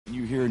When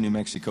you hear New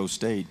Mexico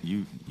State,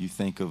 you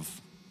think of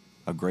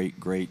a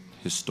great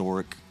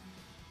historic,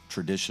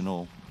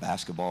 traditional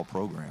basketball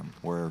program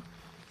where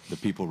the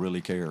people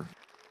really care.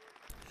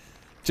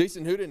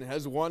 Jason Hooten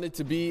has wanted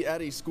to be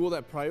at a school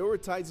that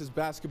prioritizes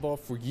basketball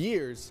for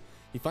years.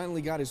 He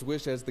finally got his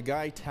wish as the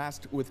guy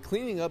tasked with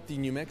cleaning up the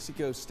New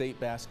Mexico State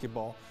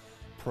basketball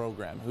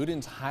program.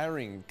 Hooten's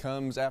hiring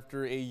comes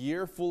after a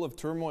year full of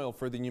turmoil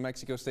for the New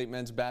Mexico State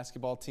men's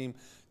basketball team.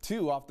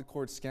 2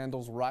 off-the-court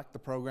scandals rocked the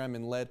program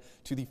and led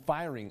to the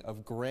firing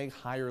of Greg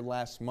Heyer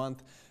last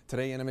month.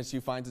 Today,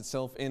 NMSU finds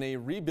itself in a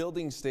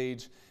rebuilding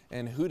stage,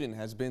 and Hooten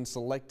has been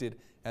selected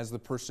as the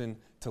person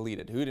to lead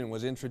it. Hooten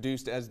was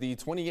introduced as the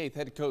 28th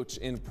head coach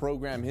in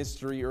program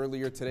history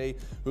earlier today.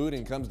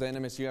 Hooten comes to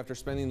NMSU after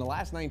spending the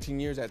last 19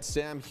 years at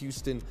Sam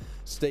Houston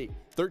State,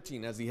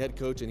 13 as the head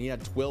coach, and he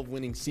had 12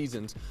 winning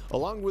seasons.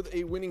 Along with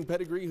a winning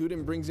pedigree,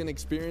 Hooten brings in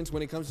experience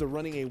when it comes to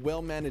running a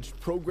well-managed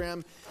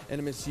program.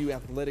 NMSU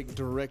athletic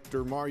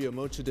director Mario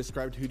Mocha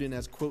described Hooten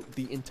as, quote,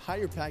 the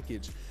entire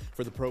package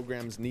for the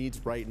program's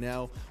needs right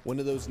now. One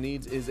of those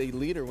needs is a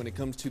leader when it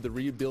comes to the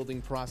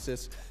rebuilding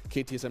process.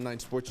 KTSM 9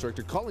 sports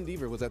director Colin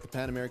Deaver was at the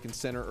Pan American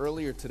Center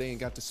earlier today and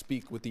got to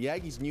speak with the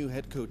Aggies' new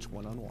head coach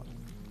one-on-one.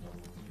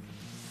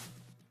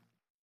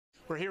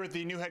 We're here with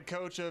the new head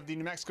coach of the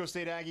New Mexico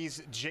State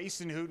Aggies,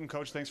 Jason Hooten.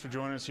 Coach, thanks for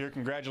joining us here.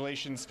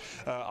 Congratulations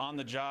on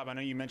the job. I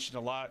know you mentioned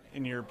a lot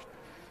in your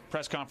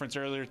press conference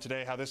earlier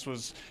today how this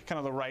was kind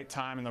of the right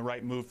time and the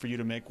right move for you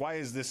to make. Why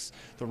is this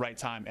the right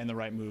time and the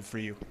right move for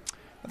you?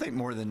 I think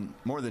more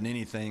than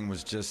anything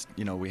was just,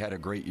 we had a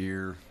great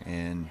year,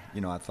 and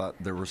I thought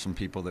there were some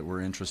people that were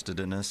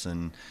interested in us,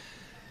 and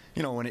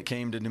when it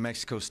came to New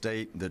Mexico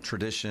State, the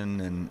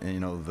tradition and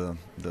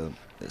the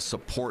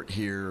support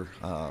here,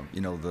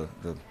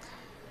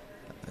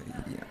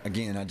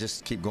 again, I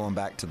just keep going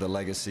back to the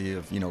legacy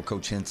of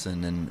Coach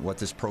Henson and what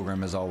this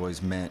program has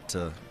always meant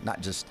to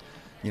not just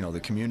the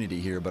community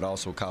here, but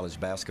also college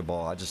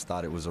basketball. I just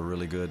thought it was a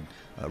really good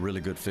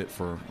fit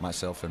for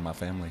myself and my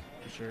family.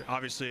 Sure.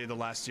 Obviously, the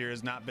last year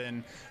has not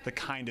been the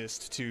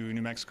kindest to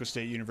New Mexico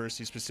State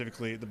University,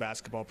 specifically the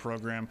basketball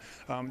program.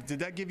 Did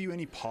that give you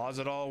any pause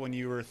at all when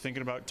you were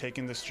thinking about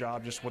taking this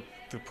job, just what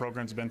the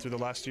program's been through the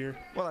last year?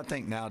 Well, I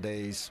think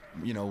nowadays,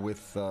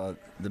 with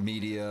the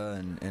media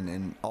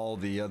and all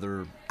the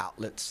other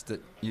outlets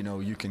that,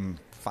 you can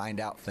find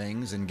out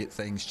things and get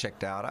things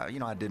checked out.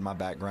 I did my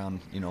background,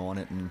 on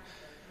it and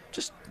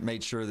just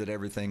made sure that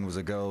everything was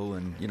a go.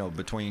 And,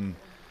 between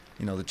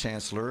the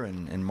chancellor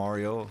and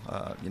Mario,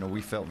 we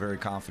felt very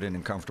confident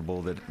and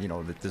comfortable that,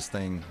 that this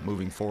thing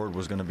moving forward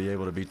was going to be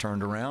able to be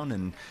turned around.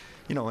 And,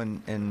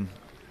 and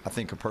I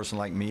think a person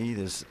like me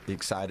is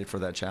excited for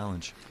that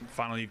challenge.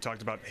 Finally, you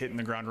talked about hitting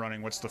the ground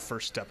running. What's the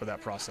first step of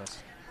that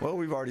process? Well,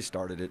 we've already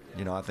started it.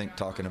 I think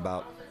talking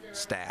about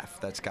staff,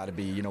 that's got to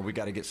be, we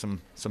got to get some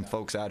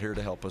folks out here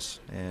to help us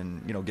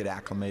and, get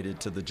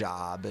acclimated to the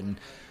job and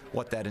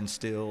what that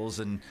instills.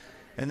 And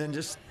then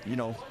just,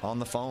 on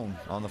the phone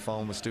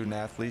with student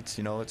athletes,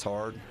 it's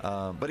hard.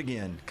 But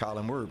again,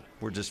 Colin,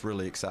 we're just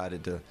really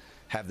excited to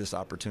have this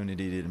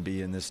opportunity to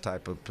be in this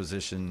type of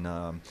position.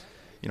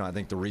 I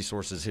think the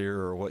resources here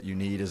are what you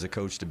need as a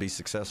coach to be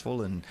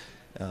successful, and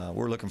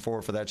we're looking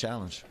forward for that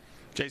challenge.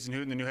 Jason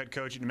Hooten, the new head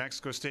coach at New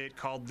Mexico State,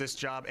 called this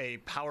job a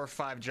Power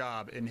 5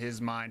 job in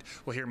his mind.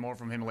 We'll hear more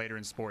from him later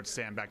in sports.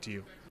 Sam, back to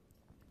you.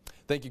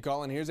 Thank you,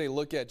 Colin. Here's a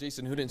look at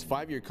Jason Hooten's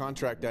 5-year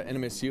contract at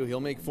NMSU. He'll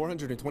make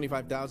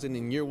 $425,000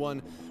 in year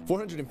 1,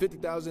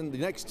 $450,000 the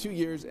next 2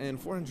 years, and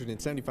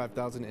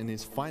 $475,000 in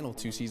his final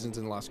 2 seasons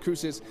in Las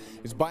Cruces.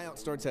 His buyout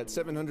starts at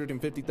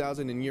 $750,000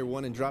 in year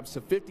 1 and drops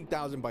to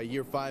 $50,000 by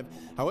year 5.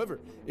 However,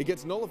 it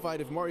gets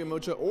nullified if Mario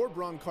Mocha or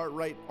Bron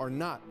Cartwright are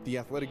not the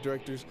athletic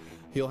directors.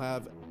 He'll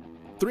have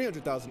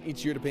 $300,000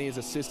 each year to pay his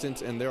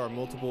assistants, and there are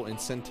multiple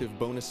incentive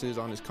bonuses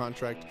on his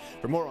contract.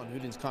 For more on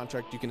Hooten's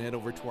contract, you can head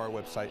over to our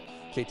website,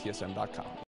 ktsm.com.